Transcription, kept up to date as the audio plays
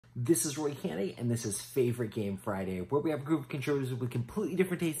This is Roy Candy, and this is Favorite Game Friday, where we have a group of contributors with completely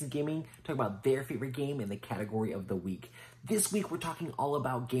different tastes in gaming talk about their favorite game in the category of the week. This week, we're talking all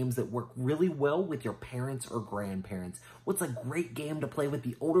about games that work really well with your parents or grandparents. What's a great game to play with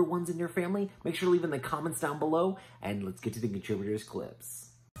the older ones in your family? Make sure to leave in the comments down below, and let's get to the contributors' clips.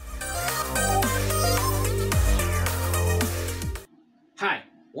 Hi,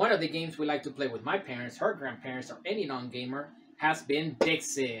 one of the games we like to play with my parents, her grandparents, or any non-gamer has been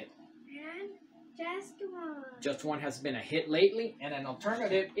Dixit. And Just One. Just One has been a hit lately, and an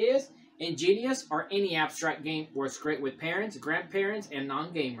alternative is Ingenious or any abstract game works great with parents, grandparents, and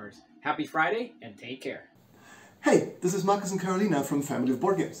non-gamers. Happy Friday, and take care. Hey, this is Marcus and Carolina from Family of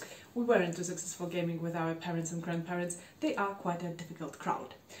Board Games. We were into successful gaming with our parents and grandparents. They are quite a difficult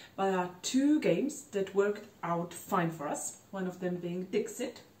crowd. But there are two games that worked out fine for us, one of them being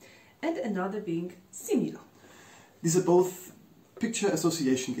Dixit and another being Simila. These are both picture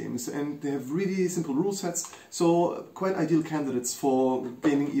association games and they have really simple rule sets, so quite ideal candidates for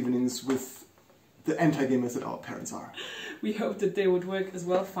gaming evenings with the anti-gamers that our parents are. We hope that they would work as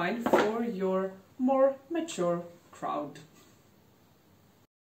well fine for your more mature crowd.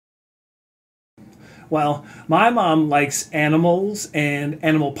 Well, my mom likes animals and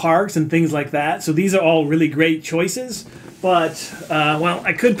animal parks and things like that, so these are all really great choices. But, well,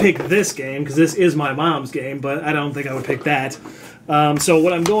 I could pick this game, because this is my mom's game, but I don't think I would pick that. So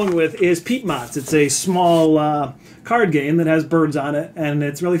what I'm going with is Peat Mots. It's a small card game that has birds on it, and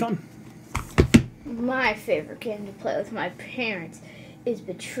it's really fun. My favorite game to play with my parents is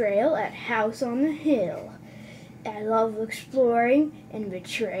Betrayal at House on the Hill. I love exploring and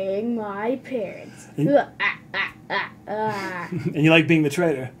betraying my parents. And you like being the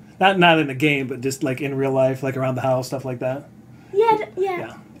traitor. Not in the game, but just like in real life, like around the house, stuff like that.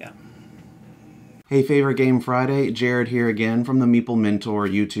 Yeah. Hey, Favorite Game Friday, Jared here again from the Meeple Mentor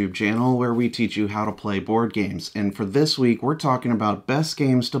YouTube channel, where we teach you how to play board games. And for this week, we're talking about best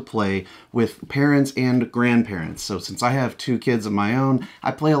games to play with parents and grandparents. So since I have two kids of my own,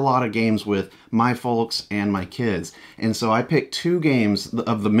 I play a lot of games with my folks and my kids. And so I picked two games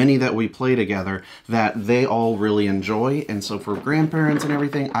of the many that we play together that they all really enjoy. And so for grandparents and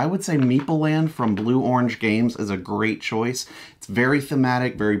everything, I would say Meeple Land from Blue Orange Games is a great choice. It's very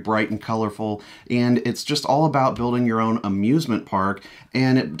thematic, very bright and colorful, and it's just all about building your own amusement park,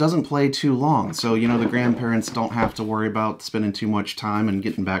 and it doesn't play too long. So, you know, the grandparents don't have to worry about spending too much time and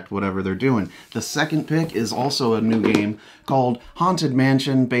getting back to whatever they're doing. The second pick is also a new game called Haunted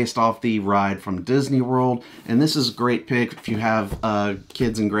Mansion, based off the ride from Disney World, and this is a great pick if you have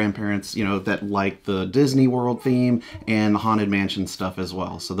kids and grandparents, you know, that like the Disney World theme and the Haunted Mansion stuff as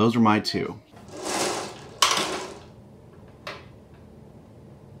well. So those are my two.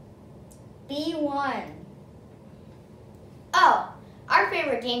 B1. Oh, our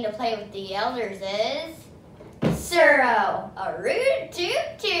favorite game to play with the elders is Suro, a root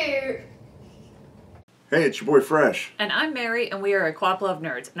toot toot. Hey, it's your boy Fresh. And I'm Mary, and we are a Quap Love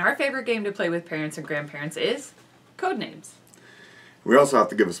Nerds. And our favorite game to play with parents and grandparents is Codenames. We also have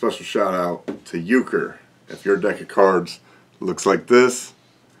to give a special shout out to Euchre. If your deck of cards looks like this,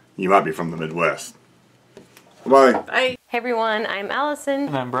 you might be from the Midwest. Bye. Bye. Hey everyone, I'm Allison.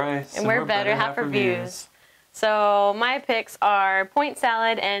 And I'm Bryce. And we're Better Half Reviews. So my picks are Point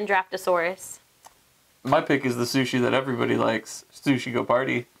Salad and Draftosaurus. My pick is the sushi that everybody likes, Sushi Go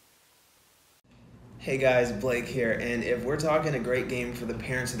Party. Hey guys, Blake here, and if we're talking a great game for the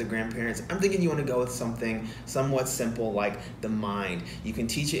parents or the grandparents, I'm thinking you want to go with something somewhat simple like The Mind. You can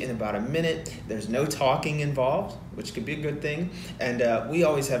teach it in about a minute, there's no talking involved, which could be a good thing, and we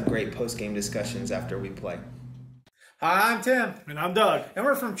always have great post-game discussions after we play. Hi, I'm Tim. And I'm Doug. And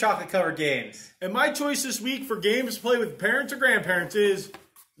we're from Chocolate Covered Games. And my choice this week for games to play with parents or grandparents is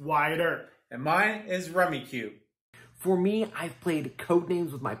Wyatt Earp. And mine is Rummy Cube. For me, I've played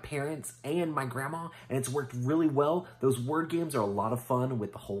Codenames with my parents and my grandma, and it's worked really well. Those word games are a lot of fun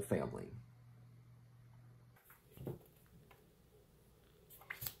with the whole family.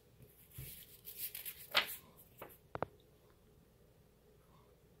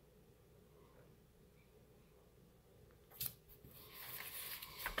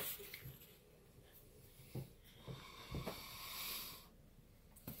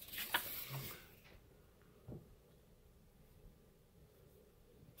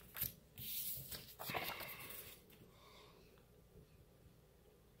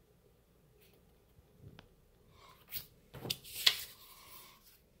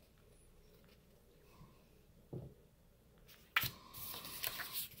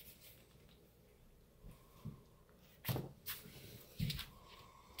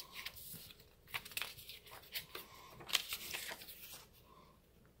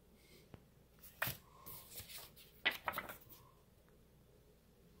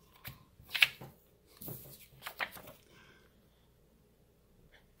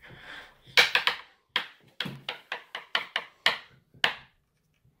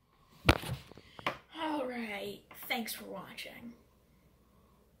 Thanks for watching.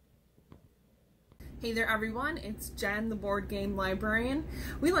 Hey there everyone, it's Jen, the board game librarian.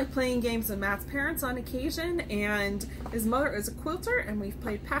 We like playing games with Matt's parents on occasion, and his mother is a quilter and we've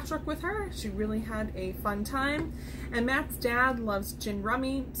played patchwork with her. She really had a fun time. And Matt's dad loves gin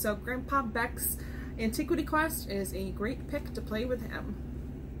rummy, so Grandpa Beck's Antiquity Quest is a great pick to play with him.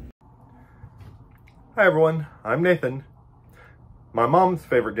 Hi everyone, I'm Nathan. My mom's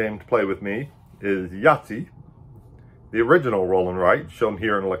favorite game to play with me is Yahtzee, the original roll and write shown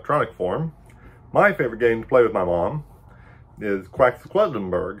here in electronic form. My favorite game to play with my mom is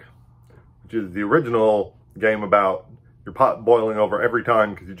Quack's-Quedlinburg, which is the original game about your pot boiling over every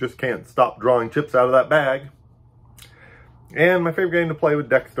time because you just can't stop drawing chips out of that bag. And my favorite game to play with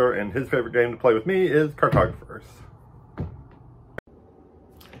Dexter and his favorite game to play with me is Cartographers.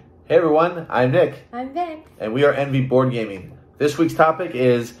 Hey everyone, I'm Nick. I'm Vic. And we are Envy Board Gaming. This week's topic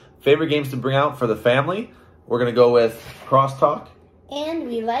is favorite games to bring out for the family. We're going to go with Crosstalk. And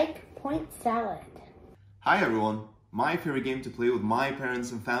we like Point Salad. Hi everyone. My favorite game to play with my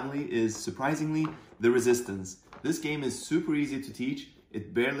parents and family is, surprisingly, The Resistance. This game is super easy to teach.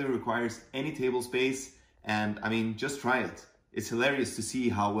 It barely requires any table space. And I mean, just try it. It's hilarious to see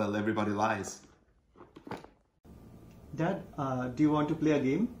how well everybody lies. Dad, do you want to play a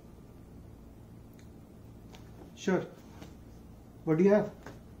game? Sure. What do you have?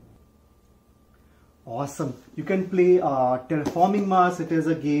 Awesome. You can play Terraforming Mars. It is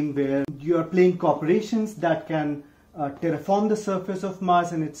a game where you are playing corporations that can terraform the surface of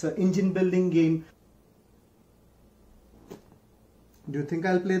Mars, and it's an engine building game. Do you think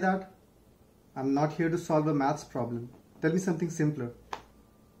I'll play that? I'm not here to solve a maths problem. Tell me something simpler.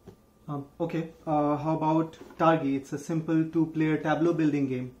 Okay. How about Targi? It's a simple two-player tableau building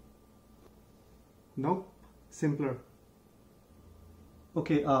game. Nope. Simpler.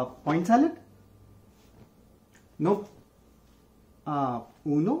 Okay. Point Salad? Nope.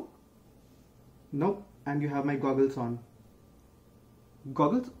 Uno? Nope. And you have my goggles on.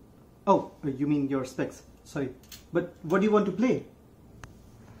 Goggles? Oh, you mean your specs. Sorry. But what do you want to play?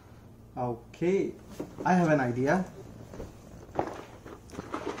 Okay. I have an idea.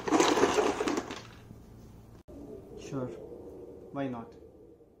 Sure. Why not?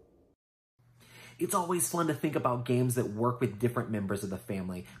 It's always fun to think about games that work with different members of the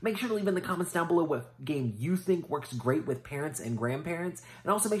family. Make sure to leave in the comments down below what game you think works great with parents and grandparents.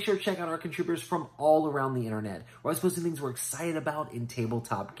 And also make sure to check out our contributors from all around the internet. We're always posting things we're excited about in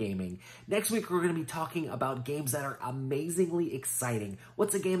tabletop gaming. Next week, we're going to be talking about games that are amazingly exciting.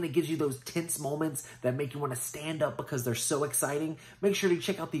 What's a game that gives you those tense moments that make you want to stand up because they're so exciting? Make sure to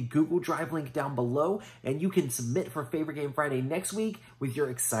check out the Google Drive link down below, and you can submit for Favorite Game Friday next week with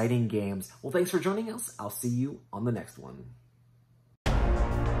your exciting games. Well, thanks for joining us. I'll see you on the next one.